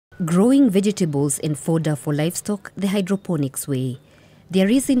Growing vegetables and fodder for livestock the hydroponics way. There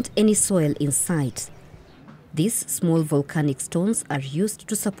isn't any soil in sight. These small volcanic stones are used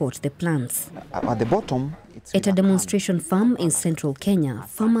to support the plants. At the bottom, At a demonstration farm in central Kenya,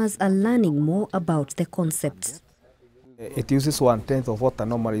 farmers are learning more about the concepts. It uses 1/10 of what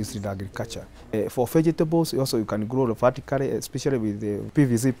normally used in agriculture. For vegetables, also you can grow vertically, especially with the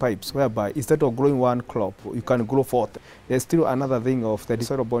PVC pipes, whereby instead of growing one crop, you can grow 4. There's still another thing of the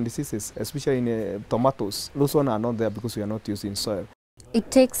soil-borne diseases, especially in tomatoes. Those ones are not there because we are not using soil. It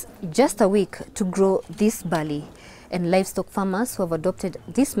takes just a week to grow this barley, and livestock farmers who have adopted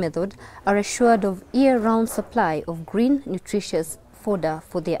this method are assured of year-round supply of green, nutritious fodder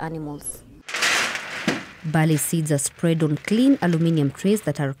for their animals. Barley seeds are spread on clean aluminium trays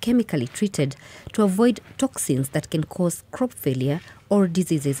that are chemically treated to avoid toxins that can cause crop failure or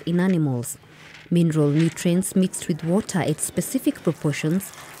diseases in animals. Mineral nutrients mixed with water at specific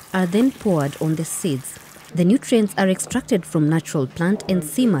proportions are then poured on the seeds. The nutrients are extracted from natural plant and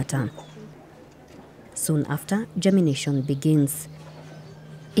sea matter. Soon after, germination begins.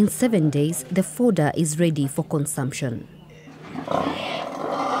 In 7 days, the fodder is ready for consumption.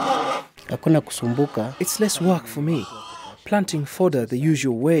 It's less work for me. Planting fodder the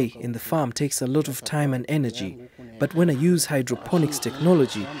usual way in the farm takes a lot of time and energy. But when I use hydroponics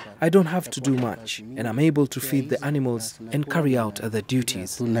technology, I don't have to do much, and I'm able to feed the animals and carry out other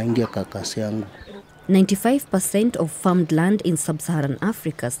duties. 95% of farmed land in sub-Saharan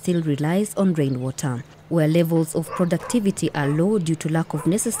Africa still relies on rainwater, where levels of productivity are low due to lack of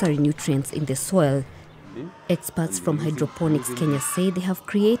necessary nutrients in the soil. Experts from Hydroponics Kenya say they have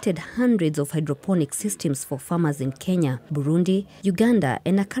created hundreds of hydroponic systems for farmers in Kenya, Burundi, Uganda,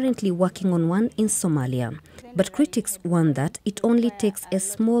 and are currently working on one in Somalia. But critics warn that it only takes a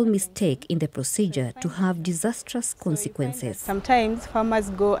small mistake in the procedure to have disastrous consequences. Sometimes farmers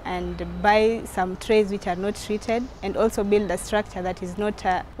go and buy some trays which are not treated and also build a structure that is not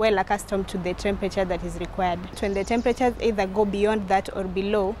well accustomed to the temperature that is required. When the temperatures either go beyond that or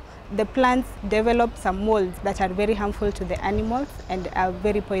below, the plants develop some molds that are very harmful to the animals and are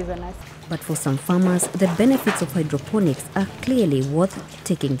very poisonous. But for some farmers, the benefits of hydroponics are clearly worth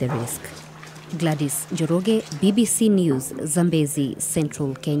taking the risk. Gladys, Njoroge, BBC News, Zambezi,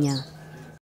 Central Kenya.